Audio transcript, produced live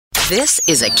This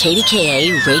is a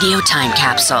KDKA radio time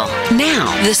capsule. Now,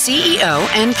 the CEO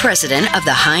and president of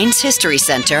the Heinz History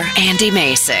Center, Andy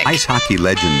Masich. Ice hockey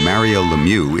legend Mario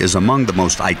Lemieux is among the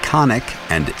most iconic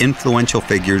and influential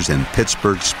figures in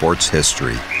Pittsburgh sports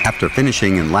history. After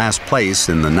finishing in last place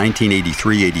in the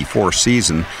 1983-84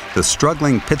 season, the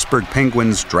struggling Pittsburgh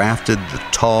Penguins drafted the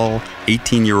tall,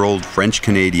 18-year-old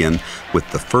French-Canadian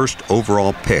with the first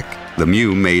overall pick.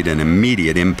 Lemieux made an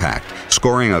immediate impact,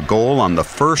 scoring a goal on the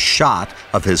first shot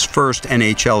of his first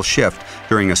NHL shift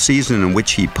during a season in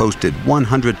which he posted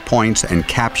 100 points and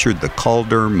captured the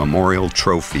Calder Memorial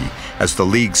Trophy as the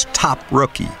league's top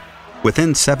rookie.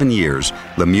 Within 7 years,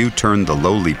 Lemieux turned the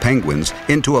lowly Penguins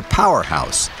into a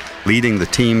powerhouse, leading the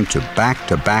team to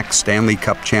back-to-back Stanley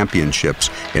Cup championships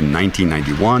in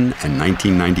 1991 and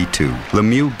 1992.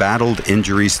 Lemieux battled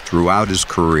injuries throughout his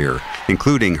career,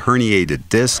 including herniated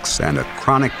discs and a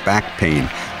chronic back pain,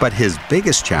 but his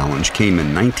biggest challenge came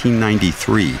in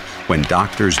 1993 when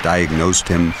doctors diagnosed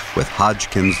him with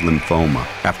Hodgkin's lymphoma.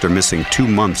 After missing 2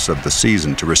 months of the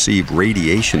season to receive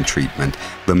radiation treatment,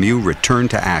 Lemieux returned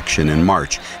to action in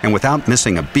March and without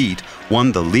missing a beat,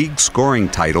 won the league scoring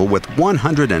title with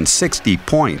 160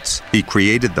 points. He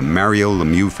created the Mario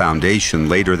Lemieux Foundation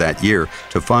later that year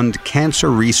to fund cancer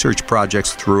research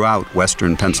projects throughout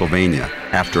Western Pennsylvania.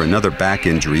 After another back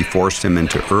injury forced him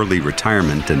into early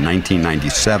retirement in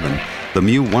 1997,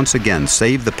 Lemieux once again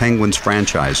saved the Penguins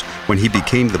franchise when he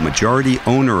became the majority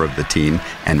owner of the team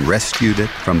and rescued it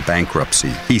from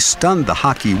bankruptcy. He stunned the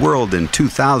hockey world in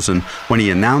 2000 when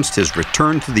he announced his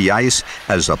return to the ice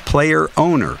as a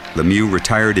player-owner. Lemieux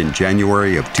retired in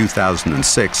January of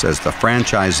 2006 as the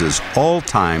franchise's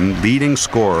all-time leading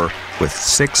scorer with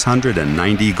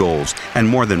 690 goals and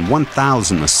more than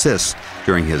 1,000 assists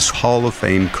during his Hall of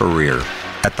Fame career.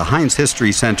 At the Heinz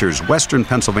History Center's Western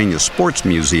Pennsylvania Sports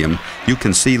Museum, you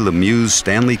can see Lemieux's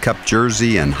Stanley Cup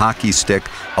jersey and hockey stick,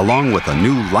 along with a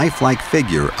new lifelike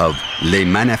figure of Le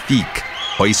Magnifique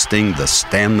hoisting the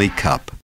Stanley Cup.